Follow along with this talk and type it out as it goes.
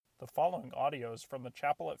The following audio is from the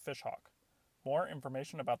Chapel at Fishhawk. More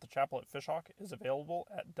information about the Chapel at Fishhawk is available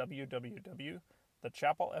at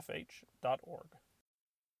www.thechapelfh.org.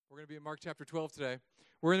 We're going to be in Mark chapter 12 today.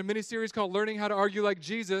 We're in a mini-series called Learning How to Argue Like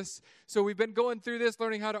Jesus. So we've been going through this,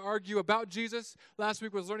 learning how to argue about Jesus. Last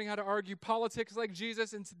week was learning how to argue politics like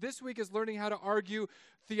Jesus. And this week is learning how to argue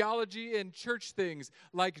theology and church things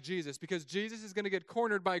like Jesus. Because Jesus is going to get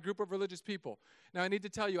cornered by a group of religious people. Now I need to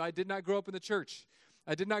tell you, I did not grow up in the church.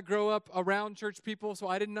 I did not grow up around church people, so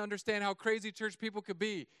I didn't understand how crazy church people could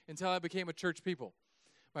be until I became a church people.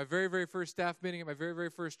 My very, very first staff meeting at my very, very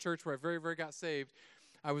first church where I very got saved,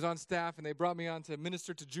 I was on staff, and they brought me on to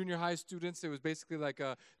minister to junior high students. It was basically like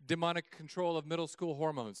a demonic control of middle school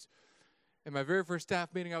hormones. In my very first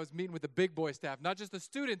staff meeting, I was meeting with the big boy staff, not just the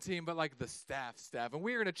student team, but like the staff. And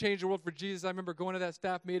we were going to change the world for Jesus. I remember going to that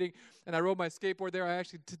staff meeting, and I rode my skateboard there. I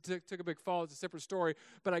actually took a big fall. It's a separate story.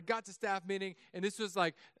 But I got to staff meeting, and this was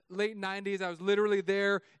like late 90s. I was literally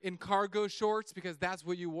there in cargo shorts because that's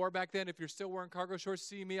what you wore back then. If you're still wearing cargo shorts,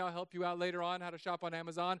 see me. I'll help you out later on how to shop on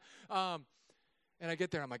Amazon. And I get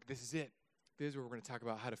there, I'm like, this is it. This is where we're going to talk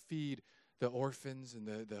about how to feed the orphans and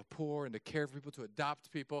the poor and to care for people, to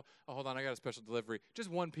adopt people. Oh, hold on, I got a special delivery. Just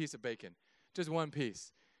one piece of bacon. Just one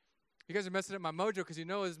piece. You guys are messing up my mojo because you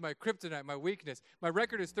know this is my kryptonite, my weakness. My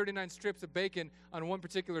record is 39 strips of bacon on one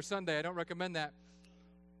particular Sunday. I don't recommend that.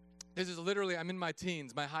 This is literally, I'm in my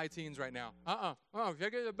teens, my high teens right now.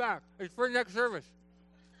 Take it back. It's for next service.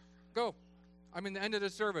 Go. I'm in the end of the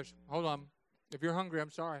service. Hold on. If you're hungry, I'm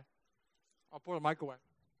sorry. I'll pour the mic away.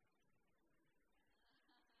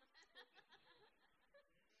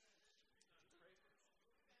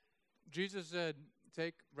 Jesus said,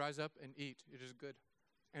 rise up and eat. It is good.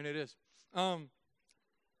 And it is.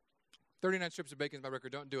 39 strips of bacon is my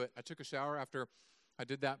record. Don't do it. I took a shower after I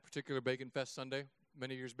did that particular Bacon Fest Sunday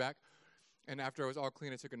many years back. And after I was all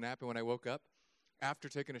clean, I took a nap. And when I woke up, after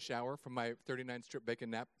taking a shower from my 39 strip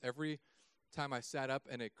bacon nap, every time I sat up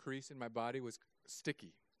and a crease in my body was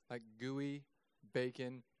sticky. Like gooey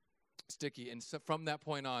bacon, sticky. And so from that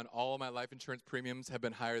point on, all of my life insurance premiums have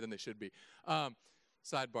been higher than they should be.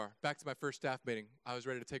 Sidebar, back to my first staff meeting. I was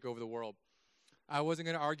ready to take over the world. I wasn't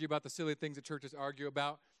going to argue about the silly things that churches argue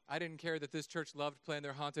about. I didn't care that this church loved playing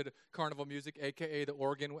their haunted carnival music, a.k.a. the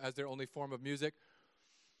organ, as their only form of music.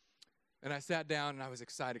 And I sat down, and I was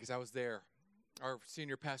excited because I was there. Our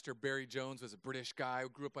senior pastor, Barry Jones, was a British guy who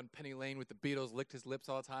grew up on Penny Lane with the Beatles, licked his lips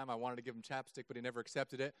all the time. I wanted to give him chapstick, but he never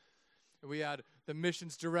accepted it. And we had the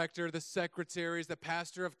missions director, the secretaries, the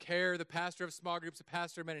pastor of care, the pastor of small groups, the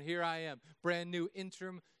pastor of men, and here I am, brand new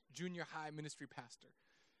interim junior high ministry pastor.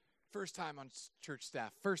 First time on church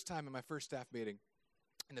staff, first time in my first staff meeting.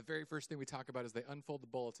 And the very first thing we talk about is they unfold the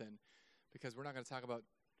bulletin, because we're not going to talk about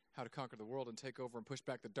how to conquer the world and take over and push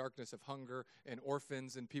back the darkness of hunger and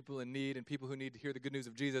orphans and people in need and people who need to hear the good news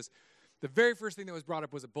of Jesus. The very first thing that was brought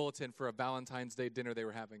up was a bulletin for a Valentine's Day dinner they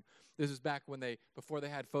were having. This was back when before they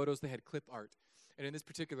had photos, they had clip art. And in this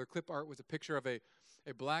particular clip art was a picture of a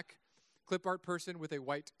black clip art person with a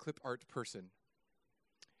white clip art person.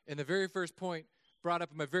 And the very first point brought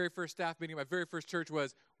up in my very first staff meeting, my very first church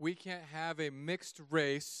was, we can't have a mixed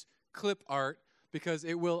race clip art because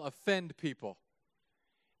it will offend people.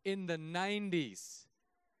 In the 90s,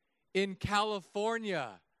 in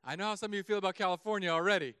California, I know how some of you feel about California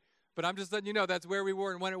already, but I'm just letting you know that's where we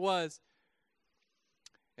were and when it was.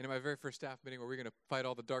 And in my very first staff meeting where we're going to fight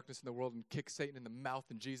all the darkness in the world and kick Satan in the mouth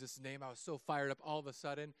in Jesus' name, I was so fired up. All of a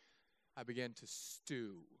sudden, I began to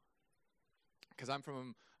stew. Because I'm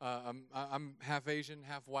half Asian,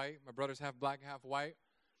 half white. My brother's half black, half white.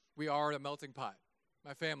 We are a melting pot,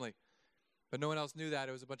 my family. But no one else knew that.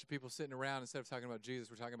 It was a bunch of people sitting around. Instead of talking about Jesus,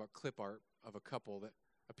 we're talking about clip art of a couple that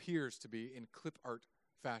appears to be in clip art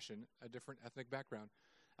fashion, a different ethnic background.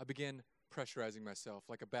 I began pressurizing myself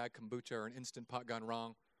like a bad kombucha or an Instant Pot gone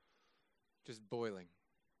wrong, just boiling.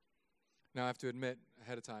 Now I have to admit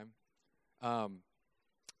ahead of time,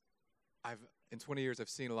 in 20 years I've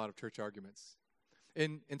seen a lot of church arguments.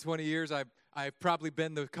 In 20 years I've probably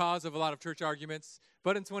been the cause of a lot of church arguments,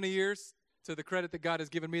 but in 20 years, to the credit that God has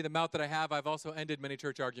given me, the mouth that I have, I've also ended many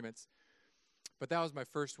church arguments. But that was my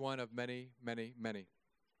first one of many, many, many.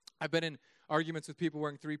 I've been in arguments with people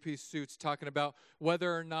wearing three-piece suits talking about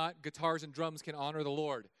whether or not guitars and drums can honor the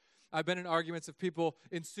Lord. I've been in arguments of people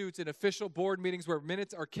in suits in official board meetings where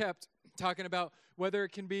minutes are kept talking about whether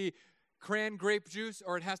it can be cran grape juice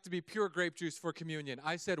or it has to be pure grape juice for communion.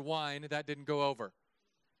 I said wine. That didn't go over.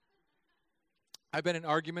 I've been in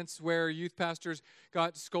arguments where youth pastors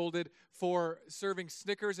got scolded for serving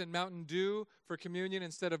Snickers and Mountain Dew for communion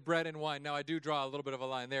instead of bread and wine. Now, I do draw a little bit of a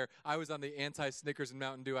line there. I was on the anti-Snickers and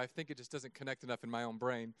Mountain Dew. I think it just doesn't connect enough in my own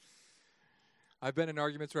brain. I've been in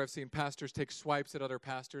arguments where I've seen pastors take swipes at other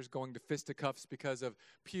pastors, going to fisticuffs because of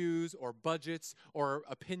pews or budgets or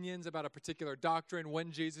opinions about a particular doctrine,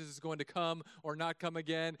 when Jesus is going to come or not come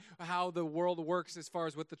again, how the world works as far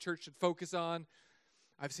as what the church should focus on.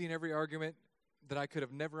 I've seen every argument that I could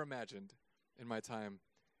have never imagined in my time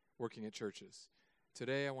working at churches.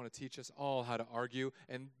 Today, I want to teach us all how to argue,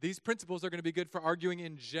 and these principles are going to be good for arguing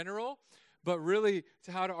in general, but really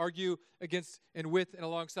to how to argue against and with and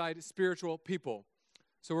alongside spiritual people.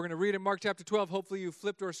 So we're going to read in Mark chapter 12. Hopefully you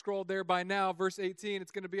flipped or scrolled there by now. Verse 18,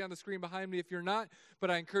 it's going to be on the screen behind me if you're not, but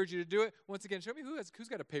I encourage you to do it. Once again, show me who's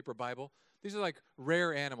got a paper Bible. These are like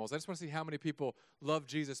rare animals. I just want to see how many people love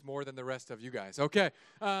Jesus more than the rest of you guys. Okay,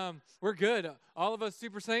 we're good. All of us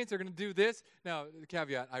super saints are going to do this. Now, the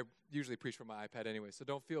caveat, I usually preach from my iPad anyway, so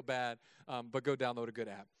don't feel bad, but go download a good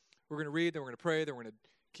app. We're going to read, then we're going to pray, then we're going to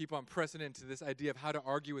keep on pressing into this idea of how to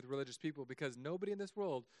argue with religious people, because nobody in this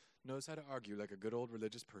world knows how to argue like a good old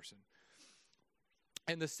religious person.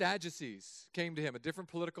 And the Sadducees came to him, a different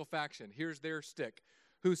political faction. Here's their stick,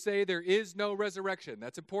 who say there is no resurrection.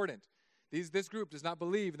 That's important. This group does not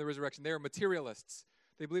believe in the resurrection. They are materialists.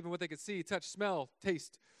 They believe in what they can see, touch, smell,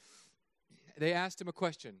 taste. They asked him a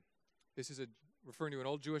question. This is referring to an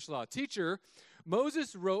old Jewish law. Teacher,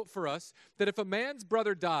 Moses wrote for us that if a man's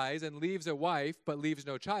brother dies and leaves a wife but leaves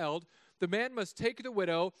no child, the man must take the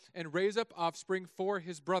widow and raise up offspring for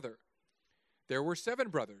his brother. There were 7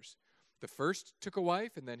 brothers. The first took a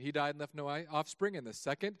wife, and then he died and left no offspring. And the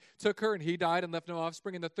second took her, and he died and left no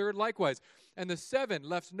offspring. And the third likewise. And the 7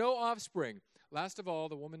 left no offspring. Last of all,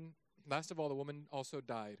 the woman also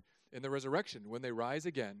died. In the resurrection, when they rise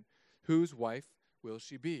again, whose wife will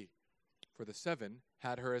she be? For the 7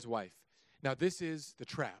 had her as wife. Now this is the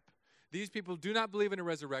trap. These people do not believe in a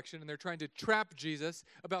resurrection, and they're trying to trap Jesus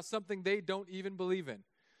about something they don't even believe in.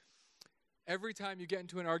 Every time you get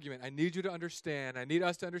into an argument, I need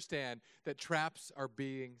us to understand that traps are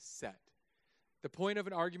being set. The point of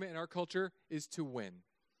an argument in our culture is to win.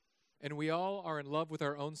 And we all are in love with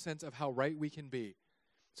our own sense of how right we can be.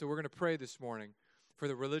 So we're going to pray this morning for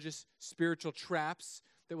the religious, spiritual traps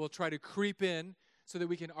that will try to creep in so that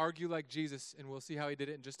we can argue like Jesus, and we'll see how he did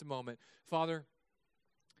it in just a moment. Father,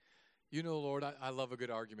 you know, Lord, I love a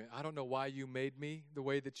good argument. I don't know why you made me the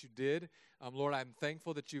way that you did. Lord, I'm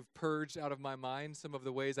thankful that you've purged out of my mind some of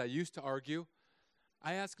the ways I used to argue.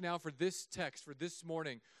 I ask now for this text, for this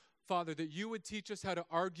morning, Father, that you would teach us how to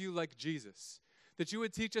argue like Jesus, that you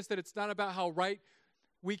would teach us that it's not about how right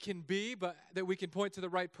we can be, but that we can point to the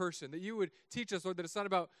right person, that you would teach us, Lord, that it's not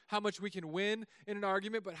about how much we can win in an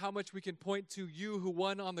argument, but how much we can point to you who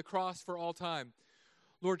won on the cross for all time.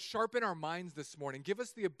 Lord, sharpen our minds this morning. Give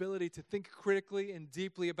us the ability to think critically and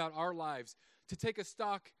deeply about our lives, to take a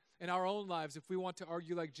stock in our own lives if we want to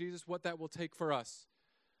argue like Jesus, what that will take for us.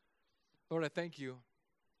 Lord, I thank you.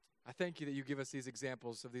 I thank you that you give us these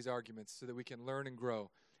examples of these arguments so that we can learn and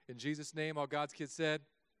grow. In Jesus' name, all God's kids said.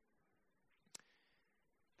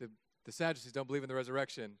 The Sadducees don't believe in the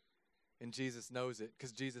resurrection, and Jesus knows it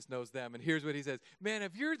because Jesus knows them. And here's what he says. Man,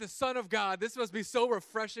 if you're the Son of God, this must be so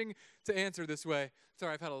refreshing to answer this way.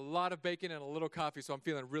 Sorry, I've had a lot of bacon and a little coffee, so I'm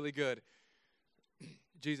feeling really good.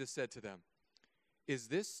 Jesus said to them, is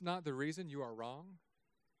this not the reason you are wrong?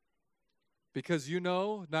 Because you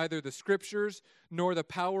know neither the Scriptures nor the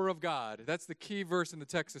power of God. That's the key verse in the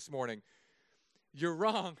text this morning. You're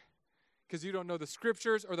wrong because you don't know the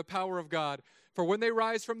Scriptures or the power of God. For when they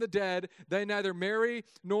rise from the dead, they neither marry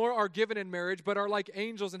nor are given in marriage, but are like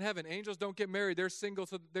angels in heaven. Angels don't get married. They're single,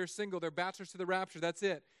 so they're single. They're bachelors to the rapture. That's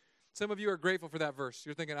it. Some of you are grateful for that verse.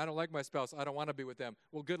 You're thinking, I don't like my spouse. I don't want to be with them.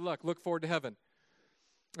 Well, good luck. Look forward to heaven.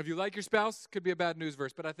 If you like your spouse, could be a bad news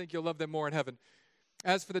verse, but I think you'll love them more in heaven.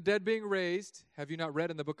 As for the dead being raised, have you not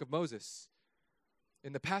read in the book of Moses,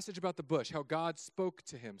 in the passage about the bush, how God spoke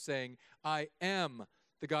to him, saying, I am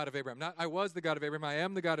the God of Abraham. Not I was the God of Abraham. I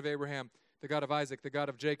am the God of Abraham, the God of Isaac, the God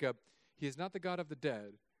of Jacob. He is not the God of the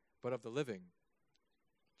dead, but of the living.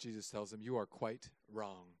 Jesus tells him, you are quite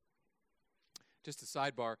wrong. Just a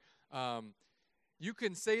sidebar. You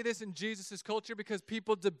can say this in Jesus' culture because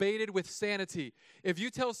people debated with sanity. If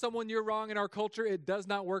you tell someone you're wrong in our culture, it does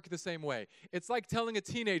not work the same way. It's like telling a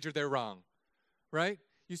teenager they're wrong, right?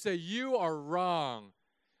 You say, you are wrong,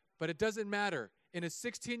 but it doesn't matter. In a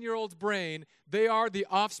 16-year-old's brain, they are the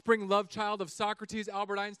offspring love child of Socrates,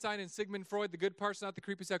 Albert Einstein, and Sigmund Freud, the good parts, not the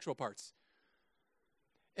creepy sexual parts.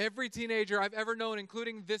 Every teenager I've ever known,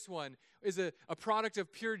 including this one, is a product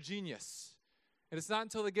of pure genius. And it's not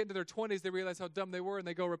until they get into their 20s they realize how dumb they were and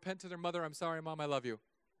they go repent to their mother. I'm sorry, Mom, I love you.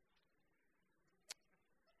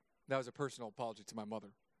 That was a personal apology to my mother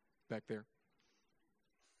back there.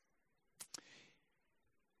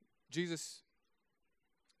 Jesus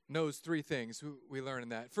knows three things we learn in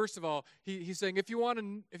that. First of all, he's saying if you want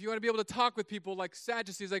to be able to talk with people like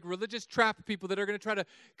Sadducees, like religious trap people that are going to try to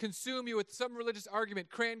consume you with some religious argument,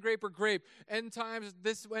 cran, grape, or grape, end times,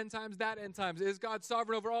 this end times, that end times, is God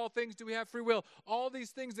sovereign over all things? Do we have free will? All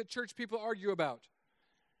these things that church people argue about.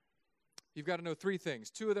 You've got to know three things.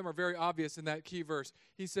 Two of them are very obvious in that key verse.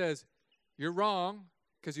 He says, you're wrong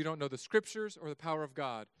because you don't know the scriptures or the power of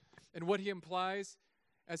God. And what he implies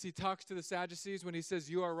as he talks to the Sadducees when he says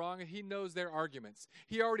you are wrong, he knows their arguments.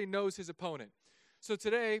 He already knows his opponent. So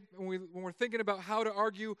today, when we're thinking about how to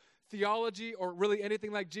argue theology or really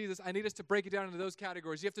anything like Jesus, I need us to break it down into those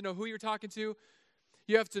categories. You have to know who you're talking to.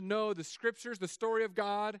 You have to know the scriptures, the story of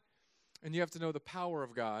God, and you have to know the power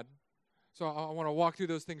of God. So I want to walk through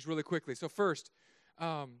those things really quickly. So first,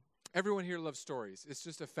 everyone here loves stories. It's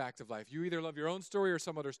just a fact of life. You either love your own story or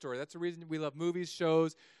some other story. That's the reason we love movies,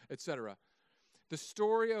 shows, etc. The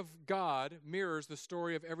story of God mirrors the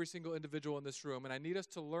story of every single individual in this room, and I need us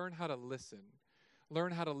to learn how to listen.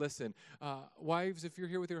 Learn how to listen. Wives, if you're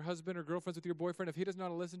here with your husband or girlfriends with your boyfriend, if he doesn't know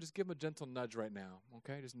how to listen, just give him a gentle nudge right now,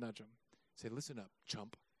 okay? Just nudge him. Say, listen up,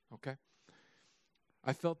 chump, okay?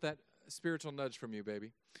 I felt that spiritual nudge from you,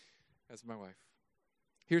 baby. That's my wife.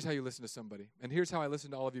 Here's how you listen to somebody, and here's how I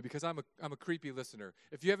listen to all of you, because I'm a creepy listener.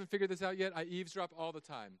 If you haven't figured this out yet, I eavesdrop all the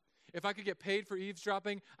time. If I could get paid for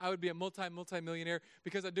eavesdropping, I would be a multi-millionaire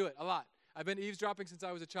because I do it a lot. I've been eavesdropping since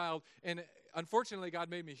I was a child, and unfortunately, God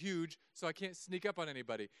made me huge, so I can't sneak up on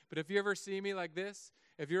anybody. But if you ever see me like this,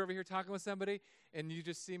 if you're over here talking with somebody, and you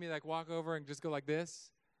just see me like walk over and just go like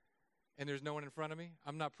this, and there's no one in front of me,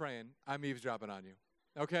 I'm not praying. I'm eavesdropping on you,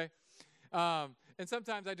 okay? And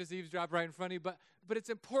sometimes I just eavesdrop right in front of you, but it's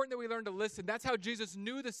important that we learn to listen. That's how Jesus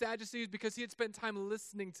knew the Sadducees, because he had spent time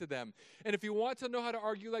listening to them. And if you want to know how to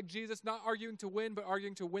argue like Jesus, not arguing to win, but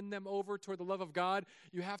arguing to win them over toward the love of God,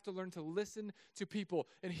 you have to learn to listen to people.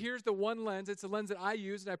 And here's the one lens. It's a lens that I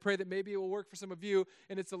use, and I pray that maybe it will work for some of you,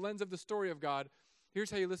 and it's the lens of the story of God.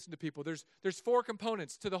 Here's how you listen to people. There's four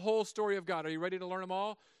components to the whole story of God. Are you ready to learn them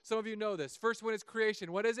all? Some of you know this. First one is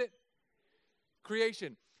creation. What is it?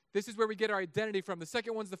 Creation. This is where we get our identity from. The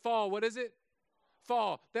second one's the fall. What is it?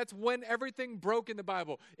 Fall. That's when everything broke in the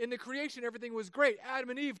Bible. In the creation, everything was great. Adam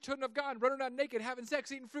and Eve, children of God, running around naked, having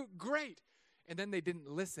sex, eating fruit. Great. And then they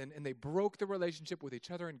didn't listen, and they broke the relationship with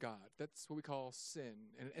each other and God. That's what we call sin,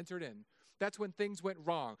 and it entered in. That's when things went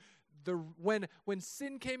wrong. When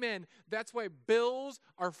sin came in, that's why bills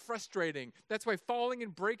are frustrating. That's why falling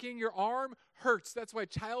and breaking your arm hurts. That's why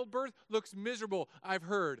childbirth looks miserable. I've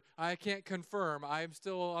heard. I can't confirm. I'm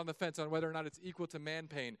still on the fence on whether or not it's equal to man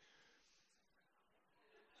pain.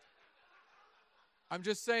 I'm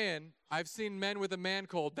just saying, I've seen men with a man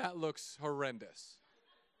cold. That looks horrendous.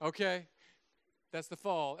 Okay? That's the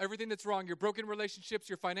fall. Everything that's wrong, your broken relationships,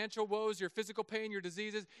 your financial woes, your physical pain, your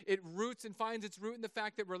diseases, it roots and finds its root in the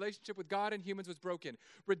fact that relationship with God and humans was broken.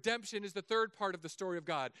 Redemption is the third part of the story of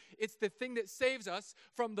God. It's the thing that saves us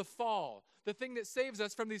from the fall, the thing that saves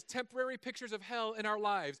us from these temporary pictures of hell in our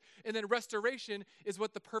lives. And then restoration is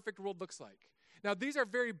what the perfect world looks like. Now, these are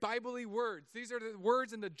very Bible-y words. These are the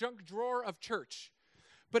words in the junk drawer of church.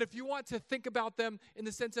 But if you want to think about them in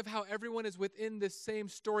the sense of how everyone is within this same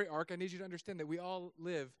story arc, I need you to understand that we all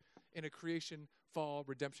live in a creation, fall,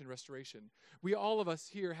 redemption, restoration. All of us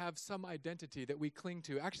here have some identity that we cling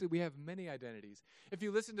to. Actually, we have many identities. If you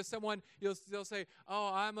listen to someone, they'll say,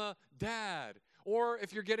 oh, I'm a dad. Or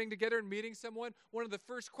if you're getting together and meeting someone, one of the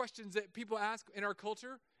first questions that people ask in our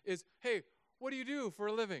culture is, hey, what do you do for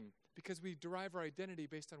a living? Because we derive our identity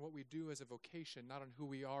based on what we do as a vocation, not on who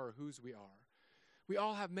we are or whose we are. We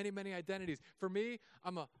all have many, many identities. For me,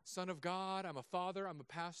 I'm a son of God, I'm a father, I'm a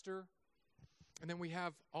pastor. And then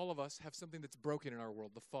all of us have something that's broken in our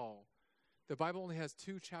world, the fall. The Bible only has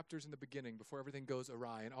 2 chapters in the beginning before everything goes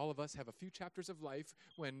awry. And all of us have a few chapters of life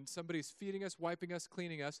when somebody's feeding us, wiping us,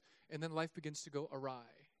 cleaning us, and then life begins to go awry.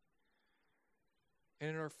 And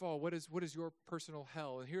in our fall, what is your personal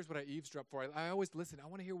hell? And here's what I eavesdrop for. I always listen. I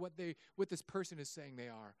want to hear what this person is saying they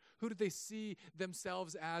are. Who do they see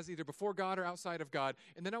themselves as, either before God or outside of God?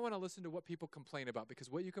 And then I want to listen to what people complain about, because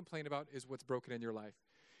what you complain about is what's broken in your life.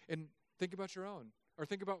 And think about your own, or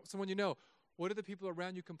think about someone you know. What do the people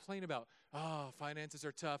around you complain about? Oh, finances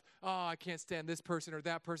are tough. Oh, I can't stand this person or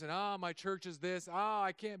that person. Oh, my church is this. Oh,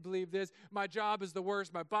 I can't believe this. My job is the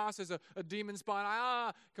worst. My boss is a demon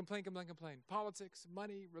spawn. Complain. Politics,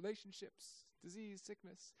 money, relationships, disease,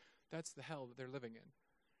 sickness. That's the hell that they're living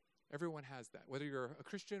in. Everyone has that. Whether you're a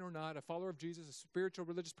Christian or not, a follower of Jesus, a spiritual,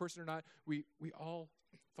 religious person or not, we all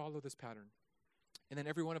follow this pattern. And then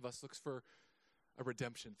every one of us looks for a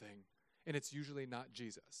redemption thing, and it's usually not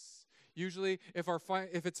Jesus. Usually, if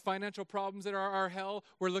it's financial problems that are our hell,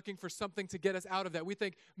 we're looking for something to get us out of that. We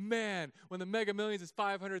think, man, when the Mega Millions is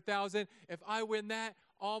 500,000, if I win that,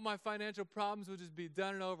 all my financial problems will just be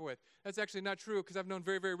done and over with. That's actually not true, because I've known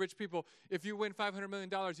very, very rich people. If you win $500 million,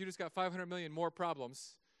 you just got 500 million more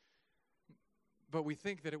problems. But we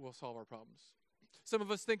think that it will solve our problems. Some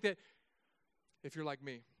of us think that, if you're like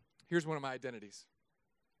me, here's one of my identities.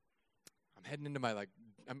 I'm heading into my,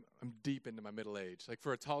 I'm deep into my middle age. Like,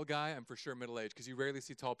 for a tall guy, I'm for sure middle age, because you rarely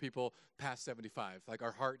see tall people past 75. Like,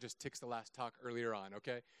 our heart just ticks the last talk earlier on,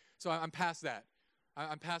 okay? So I'm past that.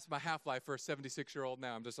 I'm past my half-life for a 76-year-old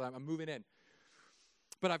now. I'm moving in.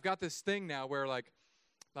 But I've got this thing now where,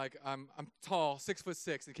 I'm tall,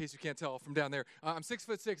 6'6", in case you can't tell from down there. I'm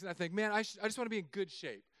 6'6", and I think, man, I just want to be in good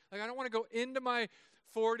shape. Like, I don't want to go into my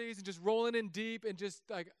 40s and just rolling in deep and just,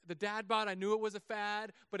 the dad bod, I knew it was a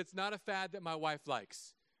fad, but it's not a fad that my wife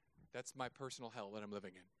likes. That's my personal hell that I'm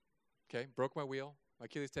living in. Okay? Broke my wheel, my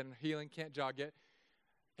Achilles tendon healing, can't jog yet.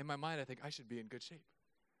 In my mind, I think I should be in good shape.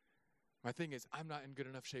 My thing is, I'm not in good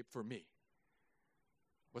enough shape for me.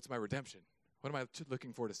 What's my redemption? What am I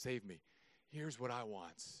looking for to save me? Here's what I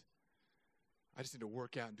want. I just need to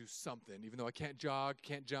work out and do something. Even though I can't jog,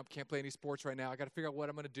 can't jump, can't play any sports right now, I got to figure out what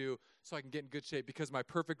I'm going to do so I can get in good shape, because my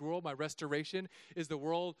perfect world, my restoration, is the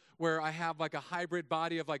world where I have a hybrid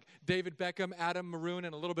body of David Beckham, Adam Maroon,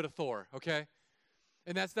 and a little bit of Thor, okay?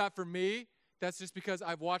 And that's not for me. That's just because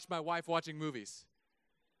I've watched my wife watching movies.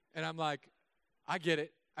 And I'm like, I get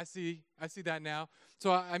it. I see that now.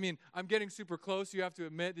 So, I'm getting super close. You have to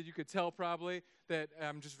admit that you could tell probably that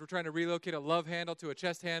we're trying to relocate a love handle to a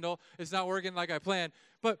chest handle. It's not working like I planned.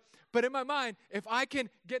 But in my mind, if I can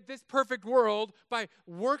get this perfect world by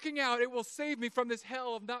working out, it will save me from this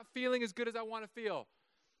hell of not feeling as good as I want to feel.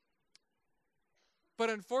 But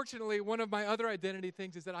unfortunately, one of my other identity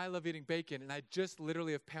things is that I love eating bacon, and I just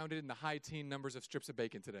literally have pounded in the high teen numbers of strips of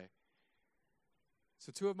bacon today.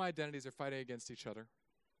 So two of my identities are fighting against each other.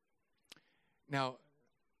 Now,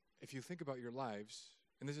 if you think about your lives,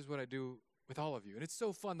 and this is what I do with all of you, and it's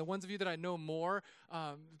so fun. The ones of you that I know more,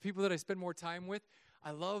 people that I spend more time with,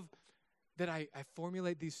 I love that I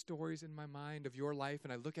formulate these stories in my mind of your life,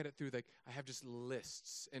 and I look at it through, I have just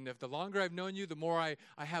lists. And if the longer I've known you, the more I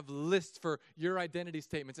have lists for your identity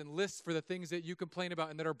statements, and lists for the things that you complain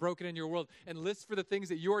about and that are broken in your world, and lists for the things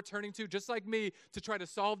that you're turning to, just like me, to try to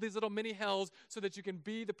solve these little mini hells so that you can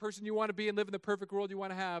be the person you want to be and live in the perfect world you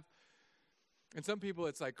want to have. And some people,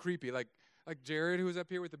 it's creepy, like Jared, who's up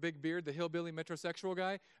here with the big beard, the hillbilly metrosexual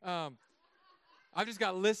guy. I've just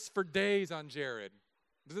got lists for days on Jared.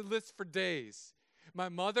 There's a list for days. My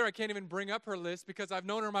mother, I can't even bring up her list because I've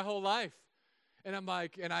known her my whole life. And I'm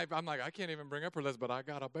like, I can't even bring up her list, but I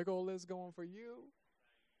got a big old list going for you.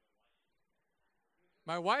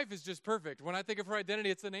 My wife is just perfect. When I think of her identity,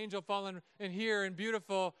 it's an angel fallen in here and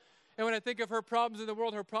beautiful. And when I think of her problems in the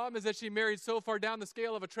world, her problem is that she married so far down the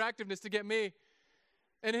scale of attractiveness to get me.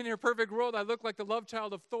 And in her perfect world, I look like the love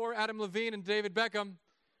child of Thor, Adam Levine, and David Beckham.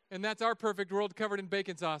 And that's our perfect world covered in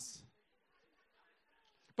bacon sauce.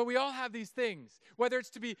 But we all have these things, whether it's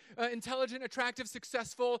to be intelligent, attractive,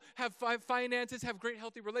 successful, have finances, have great,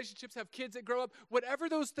 healthy relationships, have kids that grow up. Whatever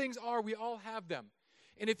those things are, we all have them.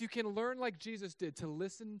 And if you can learn like Jesus did, to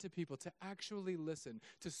listen to people, to actually listen,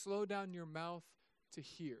 to slow down your mouth to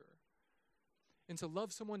hear, and to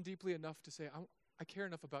love someone deeply enough to say, I care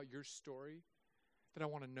enough about your story that I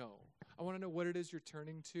want to know. I want to know what it is you're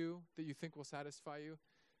turning to that you think will satisfy you,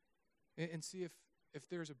 and see if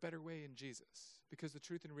there's a better way in Jesus. Because the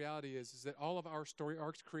truth and reality is that all of our story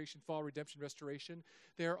arcs, creation, fall, redemption, restoration,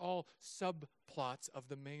 they are all subplots of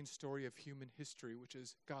the main story of human history, which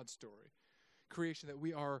is God's story. Creation, that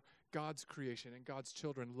we are God's creation and God's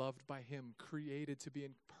children, loved by Him, created to be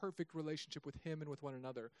in perfect relationship with Him and with one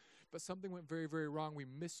another. But something went very, very wrong. We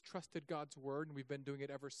mistrusted God's word, and we've been doing it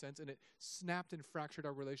ever since, and it snapped and fractured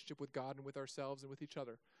our relationship with God and with ourselves and with each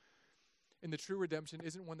other. And the true redemption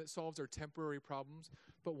isn't one that solves our temporary problems,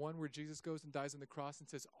 but one where Jesus goes and dies on the cross and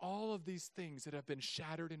says, all of these things that have been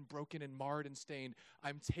shattered and broken and marred and stained,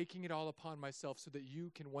 I'm taking it all upon myself so that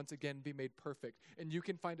you can once again be made perfect, and you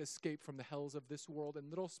can find escape from the hells of this world in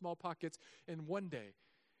little small pockets, and one day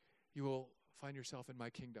you will find yourself in my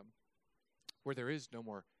kingdom where there is no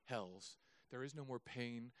more hells. There is no more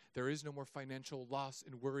pain. There is no more financial loss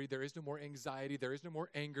and worry. There is no more anxiety. There is no more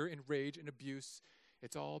anger and rage and abuse.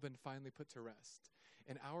 It's all been finally put to rest.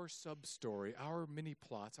 And our sub-story, our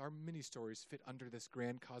mini-plots, our mini-stories fit under this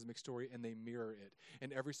grand cosmic story, and they mirror it.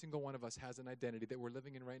 And every single one of us has an identity that we're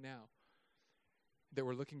living in right now, that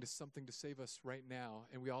we're looking to something to save us right now.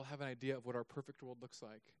 And we all have an idea of what our perfect world looks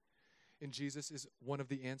like. And Jesus is one of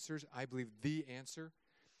the answers, I believe the answer,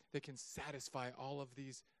 that can satisfy all of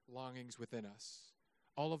these longings within us.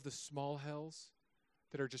 All of the small hells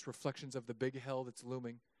that are just reflections of the big hell that's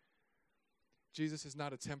looming. Jesus is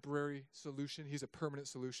not a temporary solution. He's a permanent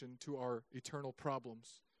solution to our eternal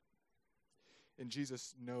problems. And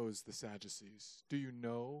Jesus knows the Sadducees. Do you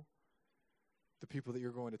know the people that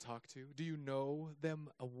you're going to talk to? Do you know them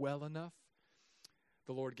well enough?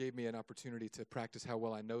 The Lord gave me an opportunity to practice how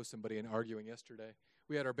well I know somebody in arguing yesterday.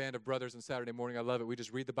 We had our band of brothers on Saturday morning. I love it. We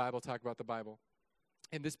just read the Bible, talk about the Bible.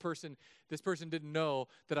 And this person didn't know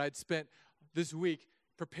that I'd spent this week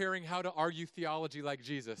preparing how to argue theology like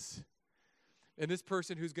Jesus. And this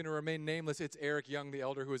person who's going to remain nameless, it's Eric Young, the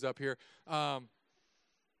elder who is up here.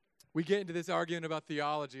 We get into this argument about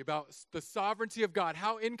theology, about the sovereignty of God.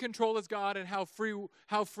 How in control is God, and how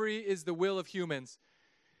free is the will of humans?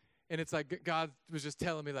 And it's like God was just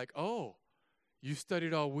telling me, like, oh, you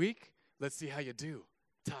studied all week? Let's see how you do.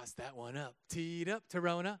 Toss that one up. Tee it up,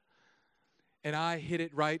 Torona. And I hit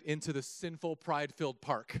it right into the sinful, pride-filled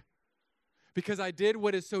park. Because I did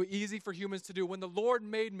what is so easy for humans to do. When the Lord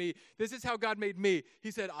made me, this is how God made me.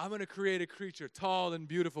 He said, I'm going to create a creature tall and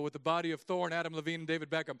beautiful with the body of Thor, Adam Levine, and David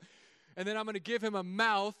Beckham. And then I'm going to give him a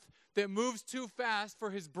mouth that moves too fast for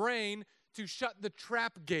his brain to shut the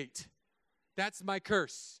trap gate. That's my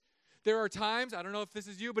curse. There are times, I don't know if this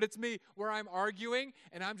is you, but it's me, where I'm arguing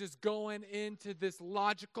and I'm just going into this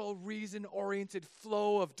logical, reason-oriented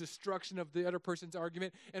flow of destruction of the other person's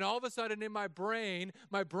argument. And all of a sudden in my brain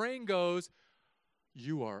goes,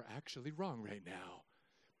 you are actually wrong right now.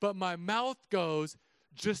 But my mouth goes,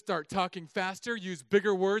 just start talking faster, use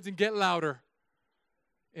bigger words, and get louder.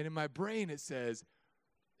 And in my brain it says,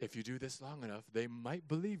 if you do this long enough, they might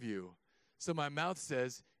believe you. So my mouth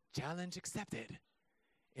says, challenge accepted.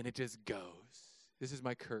 And it just goes. This is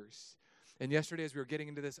my curse. And yesterday as we were getting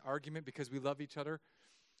into this argument because we love each other,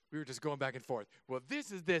 we were just going back and forth. Well,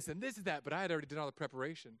 this is this and this is that, but I had already done all the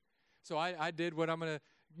preparation. So I did what I'm going to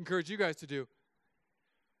encourage you guys to do.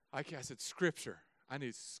 I said, Scripture. I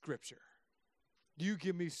need Scripture. You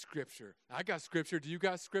give me Scripture. I got Scripture. Do you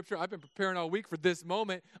got Scripture? I've been preparing all week for this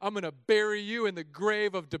moment. I'm going to bury you in the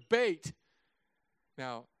grave of debate.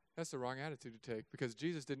 Now, that's the wrong attitude to take, because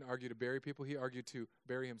Jesus didn't argue to bury people. He argued to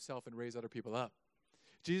bury himself and raise other people up.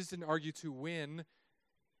 Jesus didn't argue to win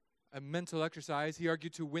a mental exercise. He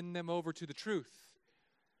argued to win them over to the truth.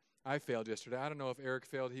 I failed yesterday. I don't know if Eric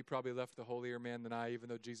failed. He probably left the holier man than I, even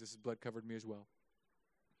though Jesus' blood covered me as well.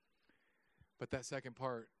 But that second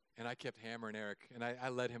part, and I kept hammering Eric, and I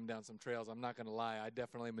led him down some trails. I'm not going to lie. I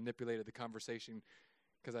definitely manipulated the conversation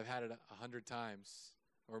because I've had it 100 times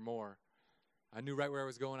or more. I knew right where I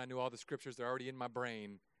was going. I knew all the scriptures. They're already in my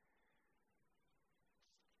brain.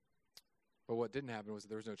 But what didn't happen was that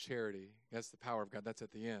there was no charity. That's the power of God. That's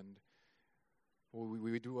at the end. What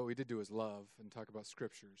we did do is love and talk about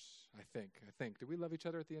scriptures, I think. Do we love each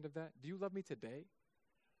other at the end of that? Do you love me today?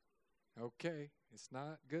 Okay. It's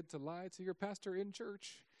not good to lie to your pastor in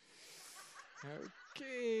church.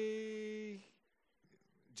 Okay.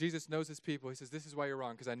 Jesus knows his people. He says, this is why you're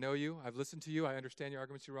wrong, because I know you. I've listened to you. I understand your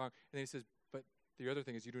arguments. You're wrong. And then he says, but the other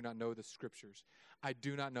thing is you do not know the scriptures. I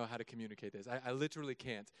do not know how to communicate this. I literally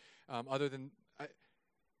can't. Other than,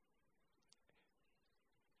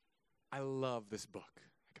 I love this book.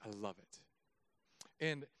 I love it.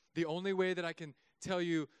 And the only way that I can tell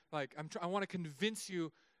you, I want to convince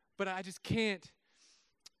you, but I just can't.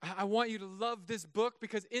 I want you to love this book,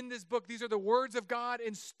 because in this book, these are the words of God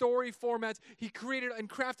in story formats. He created and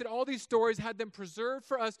crafted all these stories, had them preserved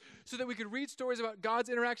for us so that we could read stories about God's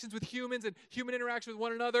interactions with humans and human interaction with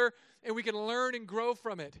one another, and we can learn and grow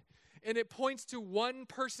from it. And it points to one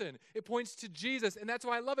person. It points to Jesus, and that's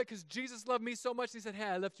why I love it, because Jesus loved me so much. He said, hey,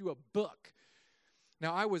 I left you a book.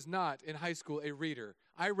 Now, I was not in high school a reader.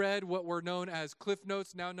 I read what were known as Cliff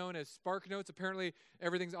Notes, now known as Spark Notes. Apparently,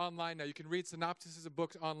 everything's online now. You can read synopsises of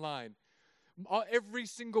books online. Every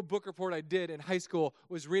single book report I did in high school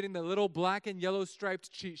was reading the little black and yellow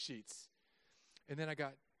striped cheat sheets. And then I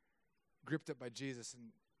got gripped up by Jesus, and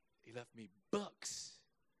he left me books.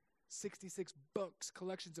 66 books,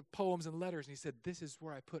 collections of poems and letters. And he said, this is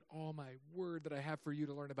where I put all my word that I have for you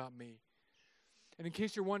to learn about me. And in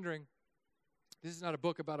case you're wondering, this is not a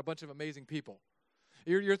book about a bunch of amazing people.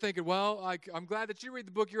 You're thinking, well, I'm glad that you read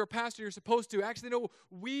the book. You're a pastor. You're supposed to. Actually, no,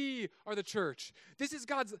 we are the church. This is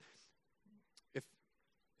God's.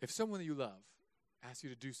 If someone that you love asks you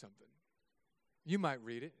to do something, You might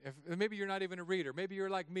read it. Maybe you're not even a reader. Maybe you're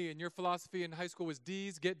like me and your philosophy in high school was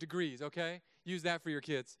D's, get degrees, okay? Use that for your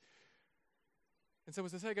kids. And someone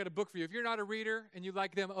says, hey, I got a book for you. If you're not a reader and you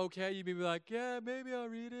like them okay, you'd be like, yeah, maybe I'll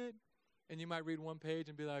read it. And you might read one page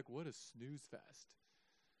and be like, what a snooze fest.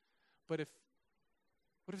 But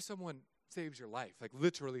what if someone saves your life, like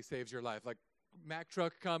literally saves your life, like Mack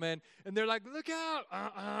truck come in, and they're like, look out,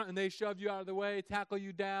 and they shove you out of the way, tackle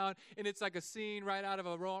you down, and it's like a scene right out of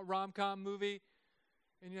a rom-com movie,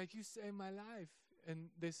 and you're like, you saved my life. And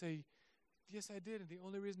they say, yes, I did, and the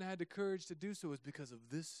only reason I had the courage to do so was because of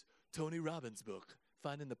this Tony Robbins book,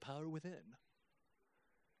 Finding the Power Within.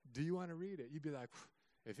 Do you want to read it? You'd be like,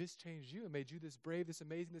 if it's changed you and made you this brave, this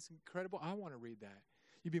amazing, this incredible, I want to read that.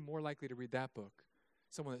 You'd be more likely to read that book.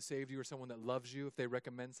 Someone that saved you or someone that loves you, if they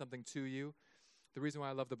recommend something to you. The reason why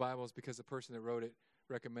I love the Bible is because the person that wrote it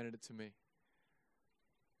recommended it to me.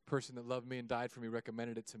 The person that loved me and died for me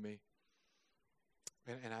recommended it to me.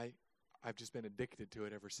 And I've just been addicted to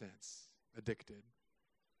it ever since. Addicted.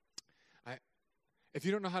 If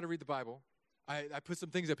you don't know how to read the Bible, I put some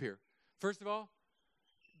things up here. First of all,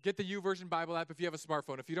 get the YouVersion Bible app if you have a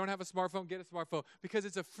smartphone. If you don't have a smartphone, get a smartphone because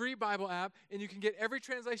it's a free Bible app and you can get every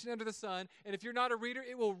translation under the sun. And if you're not a reader,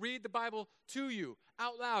 it will read the Bible to you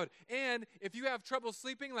out loud. And if you have trouble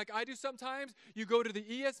sleeping like I do sometimes, you go to the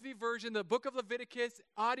ESV version, the Book of Leviticus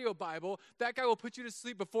audio Bible. That guy will put you to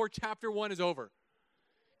sleep before chapter 1 is over.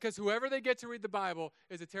 Because whoever they get to read the Bible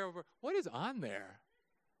is a terrible. What is on there?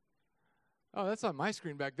 Oh, that's on my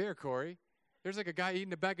screen back there, Corey. There's like a guy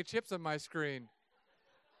eating a bag of chips on my screen.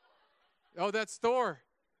 Oh, that's Thor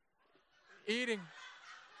eating.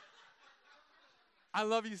 I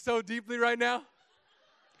love you so deeply right now.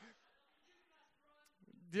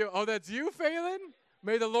 Oh, that's you, Phelan?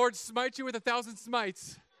 May the Lord smite you with 1,000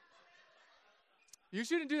 smites. You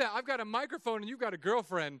shouldn't do that. I've got a microphone and you've got a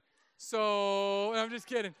girlfriend. So, I'm just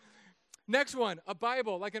kidding. Next one, a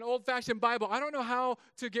Bible, like an old-fashioned Bible. I don't know how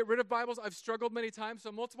to get rid of Bibles. I've struggled many times.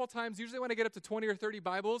 So multiple times, usually when I get up to 20 or 30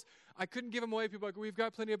 Bibles, I couldn't give them away. People are like, we've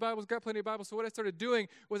got plenty of Bibles, got plenty of Bibles. So what I started doing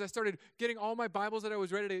was I started getting all my Bibles that I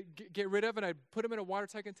was ready to get rid of, and I'd put them in a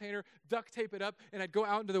watertight container, duct tape it up, and I'd go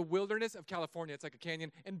out into the wilderness of California. It's like a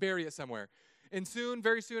canyon, and bury it somewhere. And soon,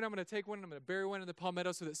 very soon, I'm going to take one and I'm going to bury one in the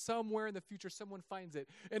palmetto so that somewhere in the future someone finds it.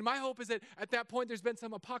 And my hope is that at that point there's been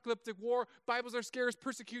some apocalyptic war, Bibles are scarce,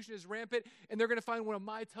 persecution is rampant, and they're going to find one of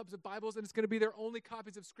my tubs of Bibles and it's going to be their only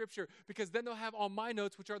copies of Scripture because then they'll have all my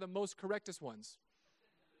notes, which are the most correctest ones.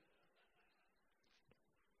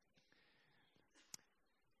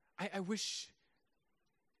 I wish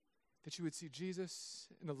that you would see Jesus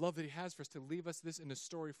and the love that he has for us to leave us this in a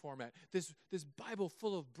story format. This Bible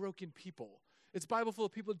full of broken people. It's Bible full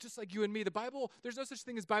of people just like you and me. The Bible, there's no such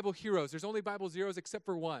thing as Bible heroes. There's only Bible zeros except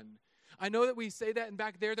for one. I know that we say that, and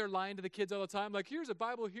back there they're lying to the kids all the time. Like, here's a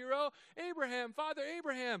Bible hero. Abraham, Father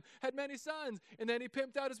Abraham, had many sons, and then he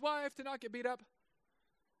pimped out his wife to not get beat up.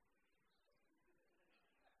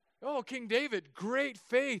 Oh, King David, great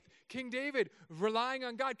faith. King David, relying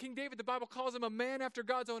on God. King David, the Bible calls him a man after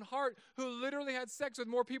God's own heart who literally had sex with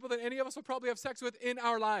more people than any of us will probably have sex with in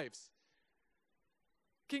our lives.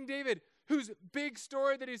 King David, whose big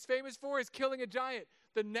story that he's famous for is killing a giant.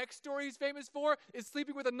 The next story he's famous for is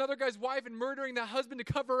sleeping with another guy's wife and murdering that husband to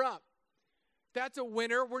cover up. That's a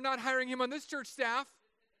winner. We're not hiring him on this church staff.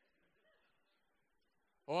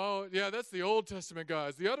 Oh, yeah, that's the Old Testament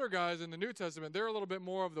guys. The other guys in the New Testament, they're a little bit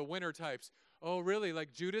more of the winner types. Oh, really?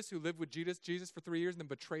 Like Judas, who lived with Jesus for 3 years and then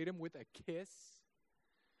betrayed him with a kiss?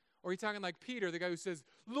 Or are you talking like Peter, the guy who says,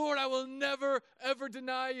 Lord, I will never, ever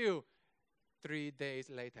deny you. 3 days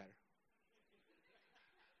later.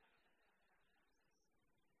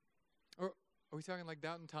 Or are we talking like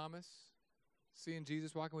Doubting Thomas? Seeing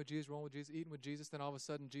Jesus, walking with Jesus, rolling with Jesus, eating with Jesus, then all of a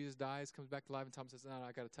sudden Jesus dies, comes back to life, and Thomas says, no,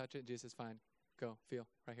 I got to touch it. And Jesus says, fine. Go, feel,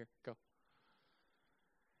 right here, go.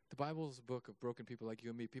 The Bible is a book of broken people like you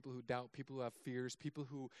and me, people who doubt, people who have fears, people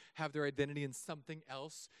who have their identity in something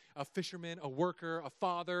else. A fisherman, a worker, a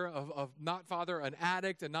father, a not father, an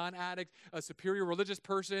addict, a non-addict, a superior religious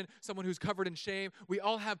person, someone who's covered in shame. We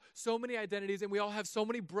all have so many identities and we all have so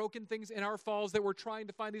many broken things in our falls that we're trying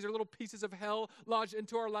to find. These are little pieces of hell lodged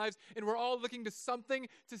into our lives, and we're all looking to something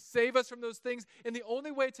to save us from those things. And the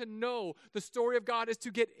only way to know the story of God is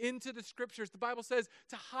to get into the Scriptures. The Bible says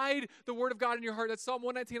to hide the Word of God in your heart. That's Psalm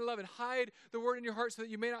 119:11. Hide the Word in your heart so that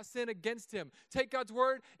you may not sin against Him. Take God's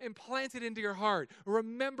Word and plant it into your heart.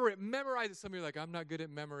 Remember it. Memorize it. Some of you are like, I'm not good at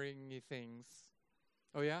memorizing things.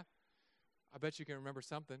 Oh, yeah? I bet you can remember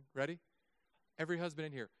something. Ready? Every husband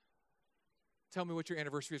in here, tell me what your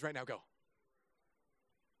anniversary is right now. Go.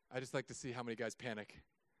 I just like to see how many guys panic.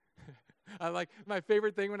 I like my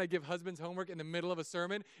favorite thing when I give husbands homework in the middle of a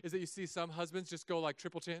sermon is that you see some husbands just go like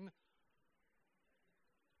triple chin.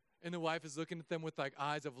 And the wife is looking at them with like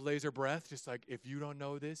eyes of laser breath, just like, if you don't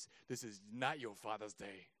know this, this is not your Father's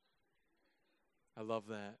Day. I love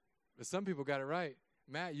that. But some people got it right.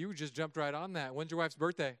 Matt, you just jumped right on that. When's your wife's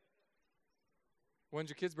birthday? When's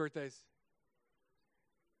your kids' birthdays?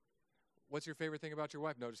 What's your favorite thing about your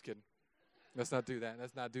wife? No, just kidding. Let's not do that.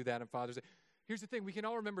 Let's not do that on Father's Day. Here's the thing. We can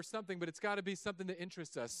all remember something, but it's got to be something that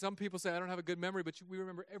interests us. Some people say, I don't have a good memory, but we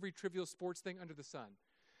remember every trivial sports thing under the sun.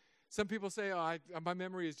 Some people say, my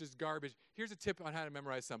memory is just garbage. Here's a tip on how to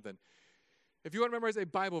memorize something. If you want to memorize a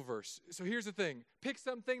Bible verse, so here's the thing. Pick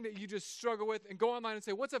something that you just struggle with and go online and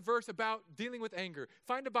say, what's a verse about dealing with anger?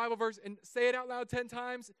 Find a Bible verse and say it out loud 10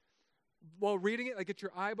 times while reading it. Like get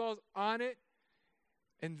your eyeballs on it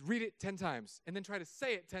and read it 10 times. And then try to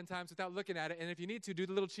say it 10 times without looking at it. And if you need to, do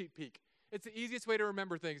the little cheat peek. It's the easiest way to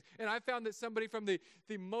remember things. And I found that somebody from the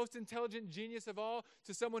most intelligent genius of all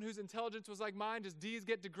to someone whose intelligence was like mine, just D's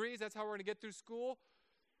get degrees, that's how we're going to get through school,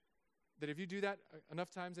 that if you do that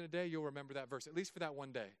enough times in a day, you'll remember that verse, at least for that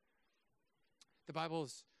one day. The Bible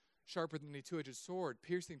is sharper than a two-edged sword,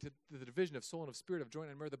 piercing to the division of soul and of spirit, of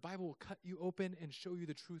joint and marrow. The Bible will cut you open and show you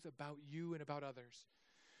the truth about you and about others.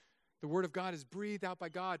 The Word of God is breathed out by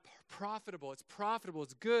God, profitable. It's profitable.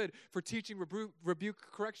 It's good for teaching, rebuke,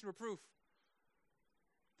 correction, reproof.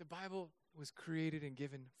 The Bible was created and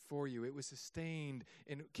given for you. It was sustained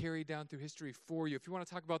and carried down through history for you. If you want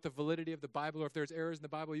to talk about the validity of the Bible or if there's errors in the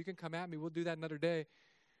Bible, you can come at me. We'll do that another day.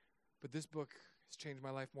 But this book has changed my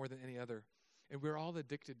life more than any other. And we're all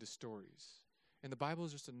addicted to stories. And the Bible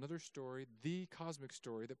is just another story, the cosmic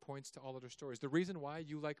story that points to all other stories. The reason why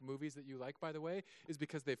you like movies that you like, by the way, is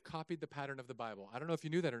because they've copied the pattern of the Bible. I don't know if you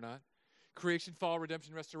knew that or not. Creation, fall,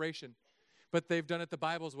 redemption, restoration. But they've done it the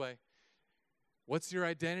Bible's way. What's your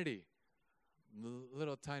identity?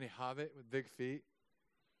 Little tiny hobbit with big feet.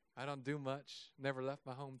 I don't do much. Never left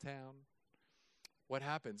my hometown. What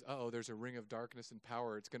happens? There's a ring of darkness and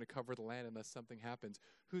power. It's going to cover the land unless something happens.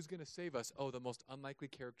 Who's going to save us? The most unlikely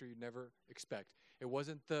character you never expect. It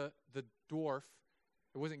wasn't the dwarf.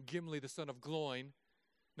 It wasn't Gimli, the son of Gloin.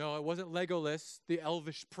 No, it wasn't Legolas, the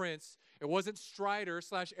elvish prince. It wasn't Strider /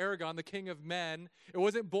 Aragorn, the king of men. It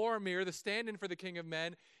wasn't Boromir, the stand-in for the king of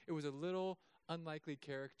men. It was a little unlikely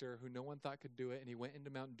character who no one thought could do it, and he went into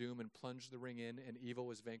Mount Doom and plunged the ring in, and evil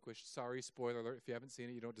was vanquished. Sorry, spoiler alert. If you haven't seen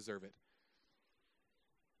it, you don't deserve it.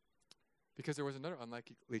 Because there was another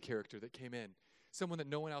unlikely character that came in, someone that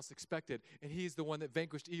no one else expected, and he's the one that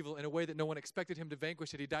vanquished evil in a way that no one expected him to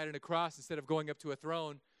vanquish it. He died on a cross instead of going up to a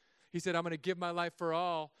throne. He said, I'm going to give my life for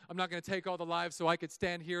all. I'm not going to take all the lives so I could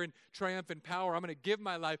stand here in triumph and power. I'm going to give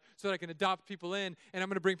my life so that I can adopt people in, and I'm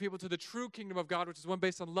going to bring people to the true kingdom of God, which is one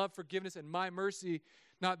based on love, forgiveness, and my mercy,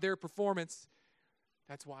 not their performance.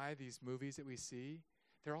 That's why these movies that we see,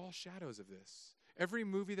 they're all shadows of this. Every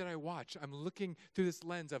movie that I watch, I'm looking through this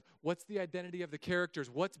lens of what's the identity of the characters,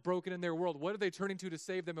 what's broken in their world, what are they turning to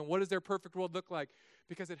save them, and what does their perfect world look like?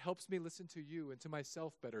 Because it helps me listen to you and to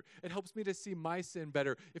myself better. It helps me to see my sin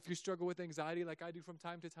better. If you struggle with anxiety like I do from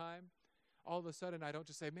time to time, all of a sudden I don't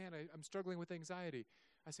just say, man, I'm struggling with anxiety.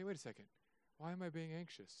 I say, wait a second, why am I being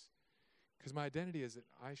anxious? Because my identity is that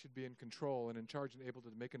I should be in control and in charge and able to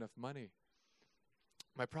make enough money.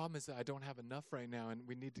 My problem is that I don't have enough right now, and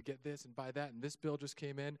we need to get this and buy that, and this bill just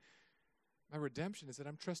came in. My redemption is that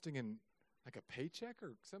I'm trusting in like a paycheck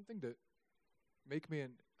or something to make me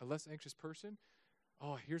a less anxious person.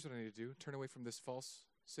 Here's what I need to do. Turn away from this false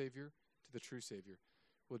Savior to the true Savior.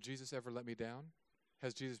 Will Jesus ever let me down?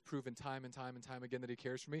 Has Jesus proven time and time and time again that he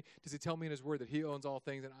cares for me? Does he tell me in his word that he owns all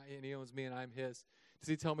things and he owns me and I'm his? Does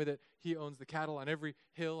he tell me that he owns the cattle on every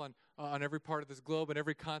hill, on every part of this globe and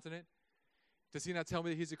every continent? Does he not tell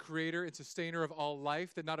me that he's a creator and sustainer of all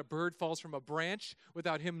life, that not a bird falls from a branch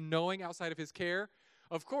without him knowing outside of his care?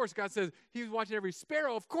 Of course, God says he's watching every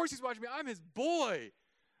sparrow. Of course he's watching me. I'm his boy.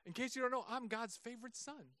 In case you don't know, I'm God's favorite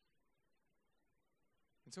son.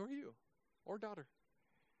 And so are you, or daughter.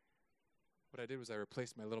 What I did was I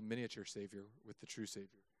replaced my little miniature Savior with the true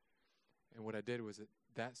Savior. And what I did was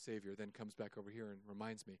that Savior then comes back over here and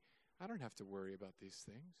reminds me, I don't have to worry about these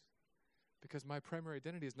things. Because my primary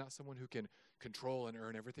identity is not someone who can control and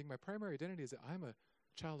earn everything. My primary identity is that I'm a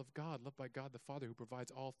child of God, loved by God the Father, who provides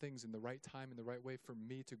all things in the right time and the right way for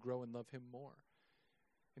me to grow and love him more.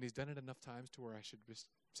 And he's done it enough times to where I should just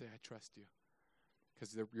say, I trust you.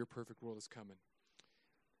 Because your perfect world is coming.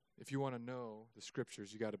 If you want to know the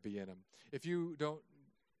scriptures, you got to be in them. If you don't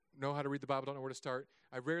know how to read the Bible, don't know where to start,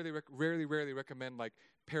 I rarely recommend like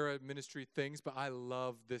para-ministry things, but I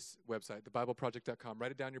love this website, thebibleproject.com.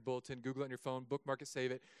 Write it down in your bulletin, Google it on your phone, bookmark it,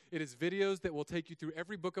 save it. It is videos that will take you through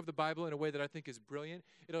every book of the Bible in a way that I think is brilliant.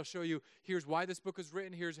 It'll show you, here's why this book was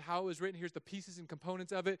written, here's how it was written, here's the pieces and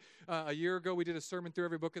components of it. A year ago, we did a sermon through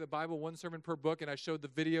every book of the Bible, one sermon per book, and I showed the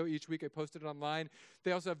video each week. I posted it online.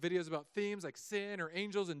 They also have videos about themes like sin or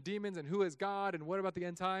angels and demons and who is God and what about the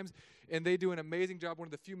end times. And they do an amazing job. One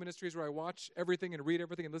of the few ministries where I watch everything and read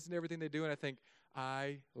everything and listen to everything they do, and I think,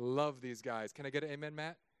 I love these guys. Can I get an amen,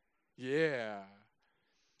 Matt? Yeah.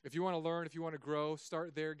 If you want to learn, if you want to grow,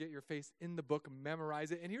 start there, get your face in the book,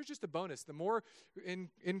 memorize it. And here's just a bonus. The more in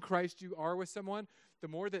Christ you are with someone, the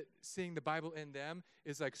more that seeing the Bible in them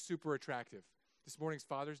is like super attractive. This morning's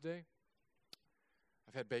Father's Day.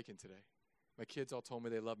 I've had bacon today. My kids all told me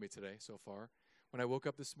they love me today so far. When I woke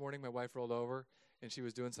up this morning, my wife rolled over, and she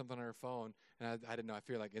was doing something on her phone, and I didn't know. I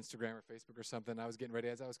feel like Instagram or Facebook or something. I was getting ready.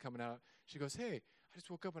 As I was coming out, she goes, hey, I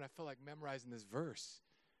just woke up, and I felt like memorizing this verse.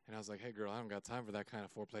 And I was like, hey, girl, I don't got time for that kind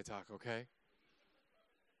of foreplay talk, okay?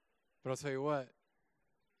 But I'll tell you what,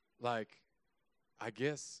 like, I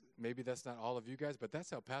guess maybe that's not all of you guys, but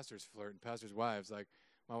that's how pastors flirt and pastors' wives. Like,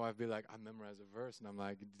 my wife be like, I memorized a verse, and I'm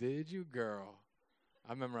like, did you, girl?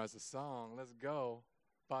 I memorized a song. Let's go.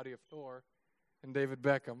 Body of Thor and David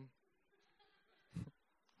Beckham.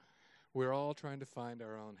 We're all trying to find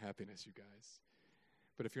our own happiness, you guys.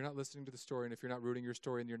 But if you're not listening to the story, and if you're not rooting your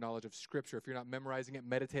story in your knowledge of Scripture, if you're not memorizing it,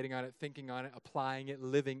 meditating on it, thinking on it, applying it,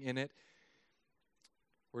 living in it,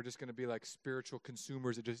 we're just going to be like spiritual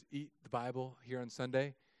consumers that just eat the Bible here on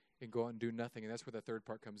Sunday and go out and do nothing. And that's where the third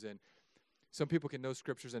part comes in. Some people can know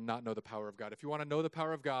Scriptures and not know the power of God. If you want to know the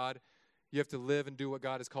power of God, you have to live and do what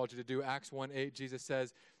God has called you to do. Acts 1:8, Jesus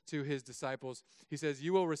says to his disciples, he says,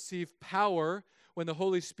 you will receive power when the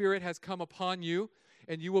Holy Spirit has come upon you,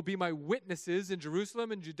 and you will be my witnesses in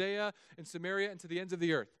Jerusalem and Judea and Samaria and to the ends of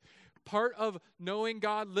the earth. Part of knowing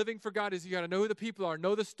God, living for God, is you got to know who the people are,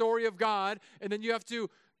 know the story of God, and then you have to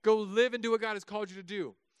go live and do what God has called you to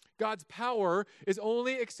do. God's power is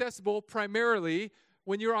only accessible primarily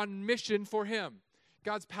when you're on mission for him.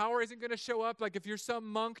 God's power isn't going to show up like if you're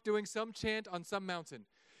some monk doing some chant on some mountain.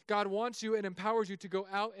 God wants you and empowers you to go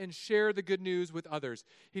out and share the good news with others.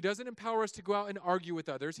 He doesn't empower us to go out and argue with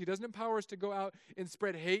others. He doesn't empower us to go out and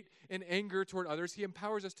spread hate and anger toward others. He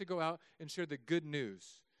empowers us to go out and share the good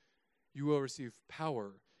news. You will receive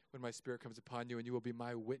power when my Spirit comes upon you, and you will be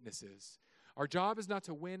my witnesses. Our job is not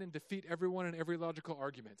to win and defeat everyone in every logical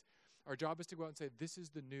argument. Our job is to go out and say, this is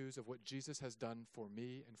the news of what Jesus has done for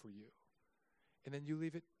me and for you. And then you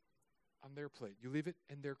leave it on their plate. You leave it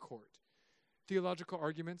in their court. Theological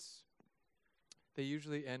arguments, they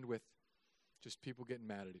usually end with just people getting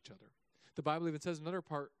mad at each other. The Bible even says, another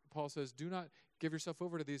part, Paul says, do not give yourself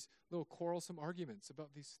over to these little quarrelsome arguments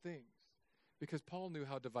about these things. Because Paul knew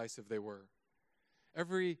how divisive they were.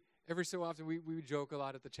 Every so often, we joke a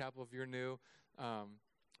lot at the chapel if you're new. But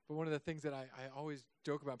one of the things that I always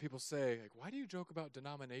joke about, people say, like, why do you joke about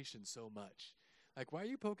denominations so much? Like, why are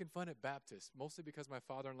you poking fun at Baptists? Mostly because my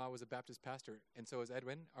father-in-law was a Baptist pastor, and so is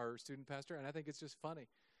Edwin, our student pastor, and I think it's just funny.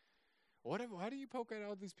 Why do you poke at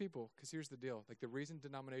all these people? Because here's the deal. Like, the reason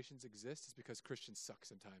denominations exist is because Christians suck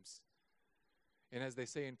sometimes. And as they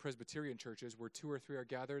say in Presbyterian churches, where 2 or 3 are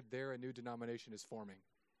gathered, there a new denomination is forming.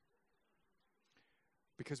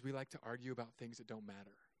 Because we like to argue about things that don't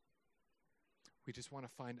matter. We just want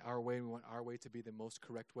to find our way, and we want our way to be the most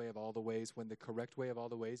correct way of all the ways, when the correct way of all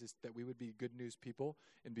the ways is that we would be good news people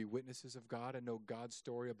and be witnesses of God and know God's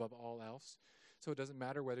story above all else. So it doesn't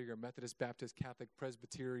matter whether you're Methodist, Baptist, Catholic,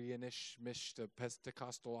 Presbyterian-ish,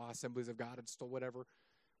 Pentecostal, Assemblies of God, whatever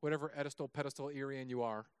pedestal Arian you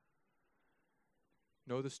are.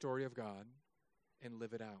 Know the story of God and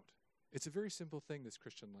live it out. It's a very simple thing, this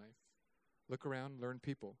Christian life. Look around, learn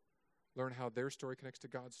people. Learn how their story connects to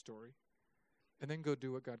God's story. And then go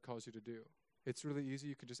do what God calls you to do. It's really easy.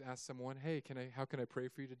 You can just ask someone, hey, how can I pray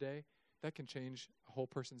for you today? That can change a whole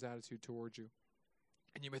person's attitude towards you.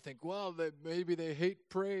 And you may think, well, maybe they hate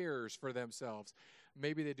prayers for themselves.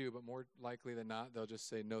 Maybe they do, but more likely than not, they'll just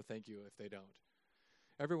say no thank you if they don't.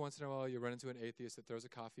 Every once in a while, you run into an atheist that throws a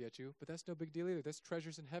coffee at you, but that's no big deal either. That's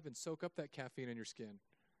treasures in heaven. Soak up that caffeine in your skin.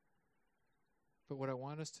 But what I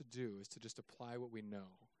want us to do is to just apply what we know.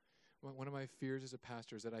 One of my fears as a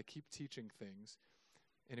pastor is that I keep teaching things,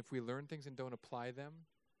 and if we learn things and don't apply them,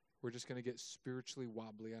 we're just going to get spiritually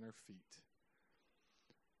wobbly on our feet.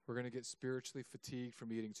 We're going to get spiritually fatigued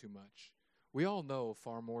from eating too much. We all know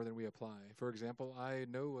far more than we apply. For example, I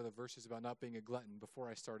know the verses about not being a glutton before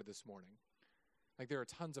I started this morning. Like, there are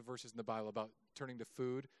tons of verses in the Bible about turning to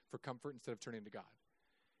food for comfort instead of turning to God.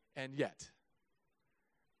 And yet,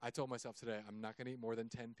 I told myself today, I'm not going to eat more than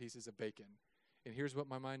 10 pieces of bacon. And here's what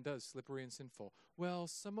my mind does, slippery and sinful. Well,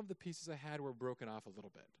 some of the pieces I had were broken off a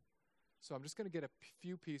little bit. So I'm just going to get a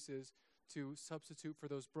few pieces to substitute for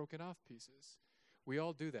those broken off pieces. We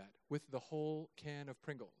all do that with the whole can of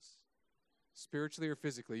Pringles. Spiritually or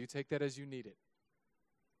physically, you take that as you need it.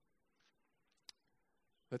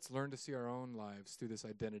 Let's learn to see our own lives through this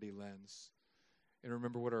identity lens. And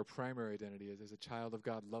remember what our primary identity is as a child of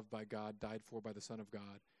God, loved by God, died for by the Son of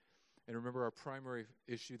God. And remember our primary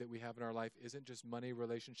issue that we have in our life isn't just money,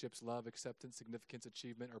 relationships, love, acceptance, significance,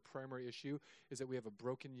 achievement. Our primary issue is that we have a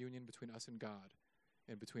broken union between us and God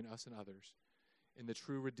and between us and others. And the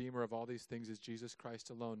true redeemer of all these things is Jesus Christ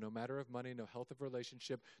alone. No matter of money, no health of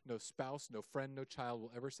relationship, no spouse, no friend, no child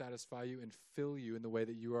will ever satisfy you and fill you in the way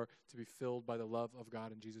that you are to be filled by the love of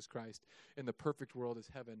God and Jesus Christ. And the perfect world is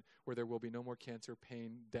heaven, where there will be no more cancer,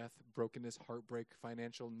 pain, death, brokenness, heartbreak,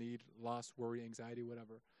 financial need, loss, worry, anxiety,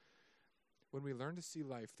 whatever. When we learn to see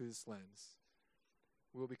life through this lens,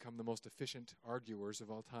 we will become the most efficient arguers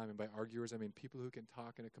of all time. And by arguers, I mean people who can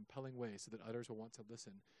talk in a compelling way so that others will want to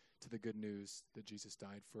listen to the good news that Jesus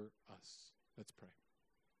died for us. Let's pray.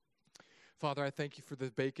 Father, I thank you for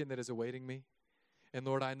the bacon that is awaiting me. And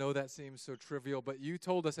Lord, I know that seems so trivial, but you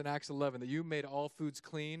told us in Acts 11 that you made all foods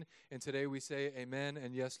clean. And today we say amen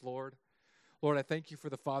and yes, Lord. Lord, I thank you for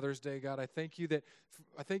the Father's Day, God. I thank you that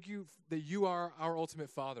you are our ultimate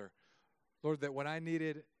Father. Lord, that when I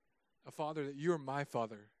needed a father, that you are my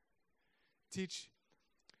Father. Teach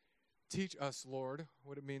us, Lord,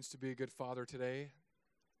 what it means to be a good father today.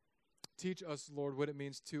 Teach us, Lord, what it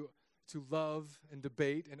means to love and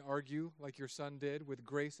debate and argue like your Son did, with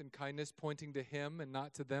grace and kindness, pointing to him and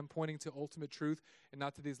not to them, pointing to ultimate truth and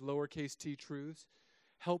not to these lowercase t truths.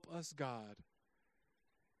 Help us, God,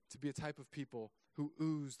 to be a type of people who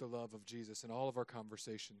ooze the love of Jesus in all of our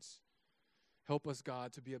conversations. Help us,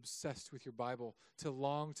 God, to be obsessed with your Bible, to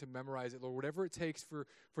long to memorize it. Lord, whatever it takes for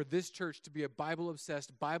this church to be a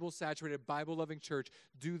Bible-obsessed, Bible-saturated, Bible-loving church,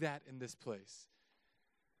 do that in this place.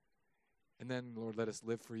 And then, Lord, let us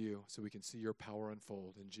live for you so we can see your power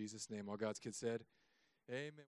unfold. In Jesus' name, all God's kids said, amen.